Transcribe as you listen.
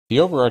The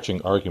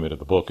overarching argument of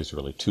the book is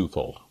really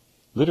twofold.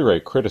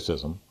 Literary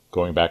criticism,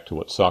 going back to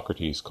what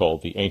Socrates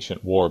called the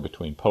ancient war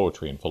between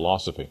poetry and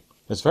philosophy,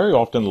 has very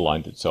often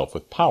aligned itself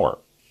with power,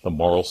 the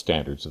moral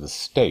standards of the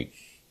state.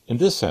 In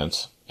this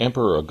sense,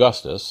 Emperor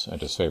Augustus, and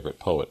his favorite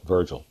poet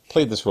Virgil,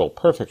 played this role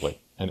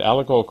perfectly, and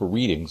allegorical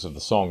readings of the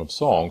Song of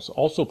Songs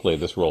also play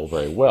this role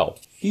very well.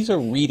 These are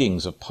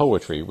readings of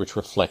poetry which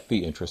reflect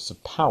the interests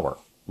of power,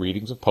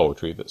 readings of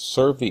poetry that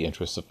serve the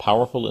interests of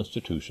powerful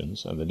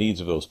institutions and the needs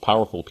of those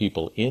powerful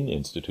people in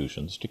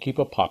institutions to keep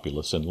a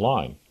populace in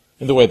line,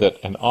 in the way that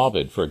an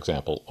Ovid, for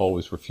example,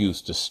 always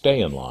refused to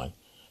stay in line,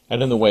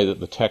 and in the way that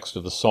the text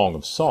of the Song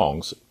of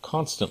Songs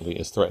constantly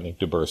is threatening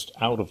to burst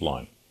out of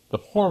line. The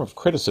form of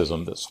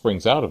criticism that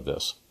springs out of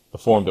this, the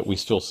form that we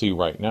still see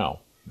right now,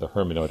 the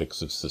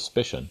hermeneutics of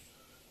suspicion,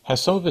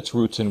 has some of its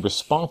roots in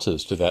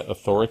responses to that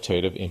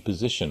authoritative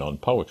imposition on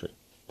poetry.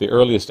 The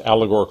earliest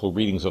allegorical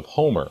readings of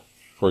Homer,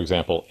 for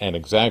example,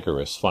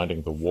 Anaxagoras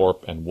finding the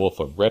warp and woof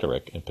of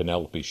rhetoric in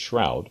Penelope's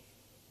shroud,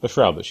 the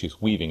shroud that she's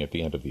weaving at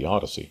the end of the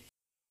Odyssey,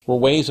 were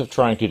ways of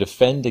trying to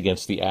defend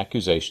against the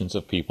accusations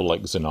of people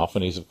like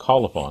Xenophanes of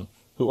Colophon,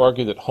 who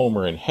argue that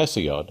Homer and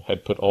Hesiod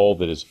had put all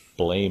that is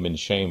blame and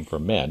shame for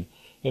men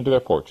into their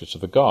portraits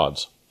of the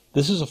gods.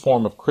 This is a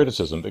form of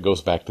criticism that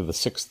goes back to the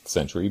 6th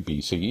century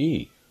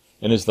BCE,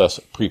 and is thus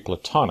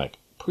pre-Platonic,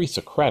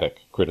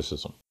 pre-Socratic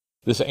criticism.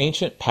 This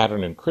ancient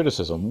pattern in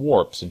criticism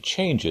warps and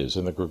changes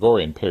in the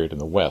Gregorian period in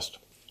the West.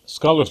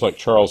 Scholars like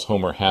Charles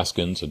Homer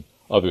Haskins and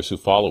others who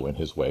follow in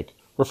his wake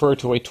refer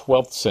to a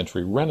 12th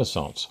century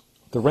Renaissance.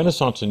 The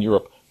Renaissance in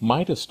Europe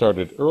might have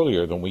started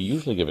earlier than we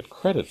usually give it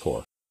credit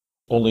for,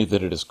 only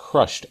that it is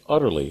crushed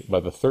utterly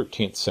by the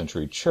 13th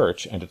century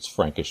Church and its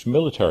Frankish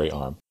military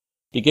arm,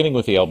 beginning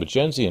with the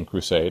Albigensian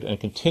Crusade and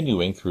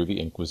continuing through the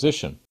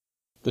Inquisition.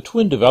 The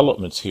twin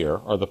developments here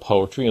are the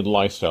poetry and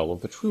lifestyle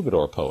of the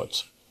troubadour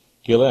poets,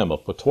 Guillaume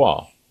of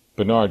Poitiers,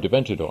 Bernard de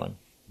Ventadorn,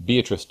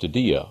 Beatrice de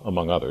Dea,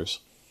 among others,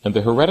 and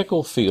the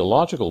heretical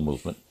theological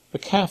movement, the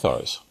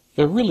Cathars.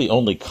 Their really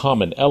only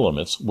common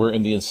elements were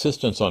in the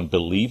insistence on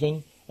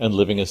believing and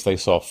living as they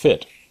saw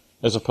fit,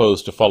 as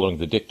opposed to following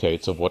the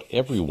dictates of what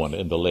everyone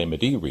in the Les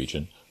Midi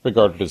region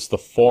regarded as the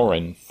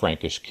foreign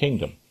Frankish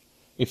kingdom.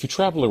 If you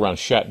travel around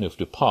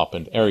Châteauneuf-du-Pape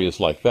and areas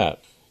like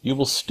that, you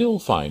will still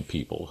find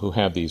people who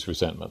have these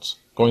resentments,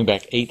 going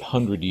back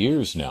 800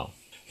 years now.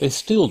 They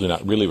still do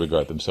not really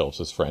regard themselves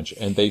as French,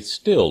 and they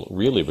still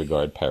really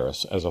regard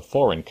Paris as a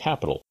foreign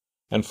capital,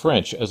 and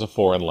French as a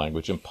foreign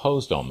language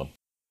imposed on them.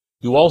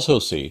 You also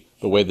see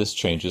the way this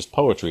changes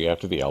poetry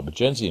after the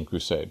Albigensian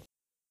Crusade,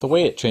 the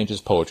way it changes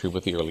poetry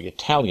with the early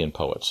Italian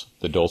poets,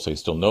 the Dolce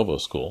Stil Novo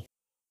school,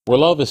 where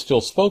love is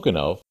still spoken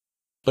of,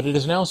 but it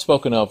is now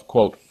spoken of,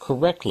 quote,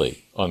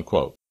 correctly,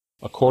 unquote,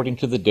 according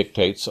to the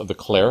dictates of the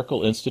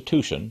clerical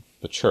institution,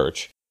 the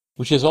Church,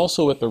 which is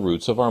also at the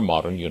roots of our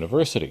modern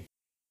university.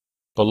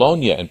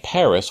 Bologna and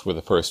Paris were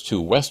the first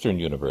two Western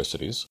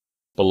universities,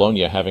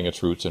 Bologna having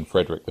its roots in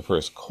Frederick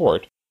I's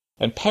court,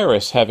 and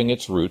Paris having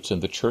its roots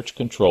in the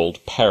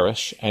church-controlled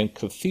parish and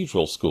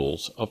cathedral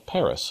schools of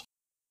Paris.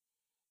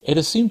 It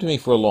has seemed to me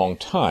for a long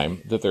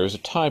time that there is a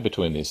tie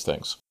between these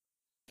things.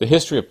 The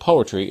history of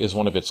poetry is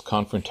one of its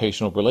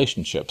confrontational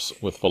relationships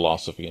with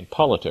philosophy and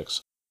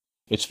politics.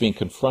 It's being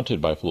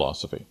confronted by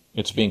philosophy.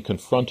 It's being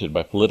confronted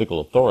by political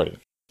authority.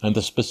 And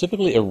the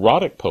specifically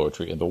erotic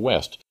poetry in the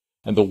West,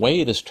 and the way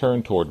it is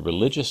turned toward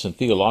religious and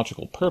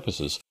theological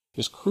purposes,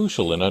 is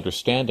crucial in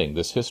understanding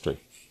this history.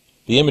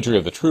 The imagery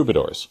of the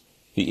troubadours,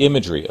 the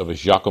imagery of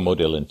Giacomo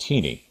de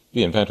Lentini,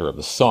 the inventor of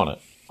the sonnet,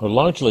 are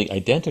largely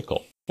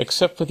identical,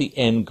 except for the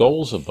end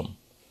goals of them.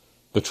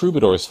 The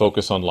troubadours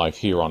focus on life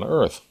here on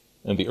earth,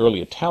 and the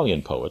early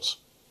Italian poets,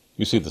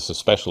 you see this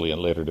especially in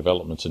later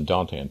developments in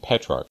Dante and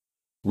Petrarch,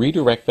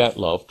 redirect that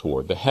love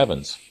toward the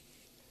heavens.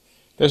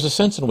 There's a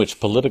sense in which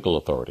political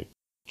authority,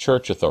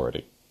 church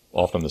authority,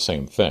 often the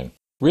same thing,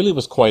 really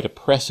was quite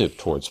oppressive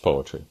towards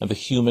poetry and the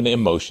human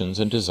emotions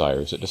and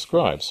desires it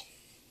describes,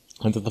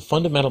 and that the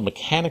fundamental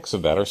mechanics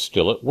of that are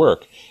still at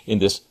work in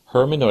this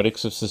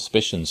hermeneutics of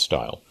suspicion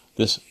style,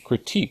 this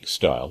critique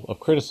style of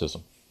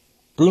criticism.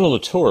 Bruno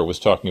Latour was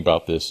talking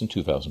about this in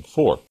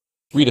 2004.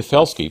 Rita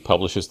Felsky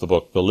publishes the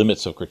book The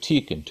Limits of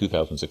Critique in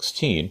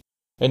 2016,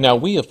 and now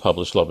we have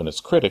published Love and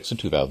Its Critics in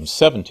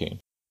 2017,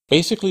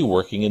 basically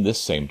working in this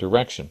same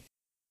direction.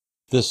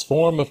 This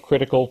form of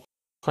critical,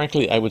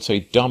 frankly I would say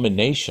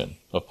domination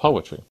of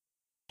poetry,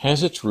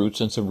 has its roots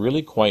in some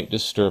really quite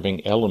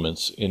disturbing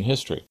elements in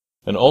history,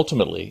 and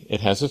ultimately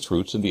it has its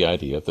roots in the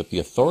idea that the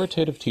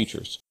authoritative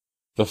teachers,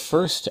 the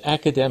first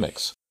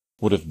academics,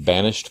 would have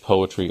banished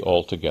poetry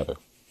altogether.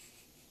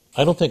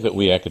 I don't think that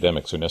we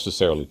academics are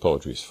necessarily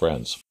poetry's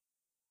friends.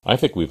 I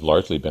think we've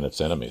largely been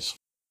its enemies.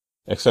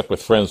 Except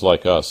with friends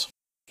like us,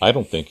 I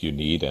don't think you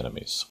need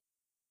enemies.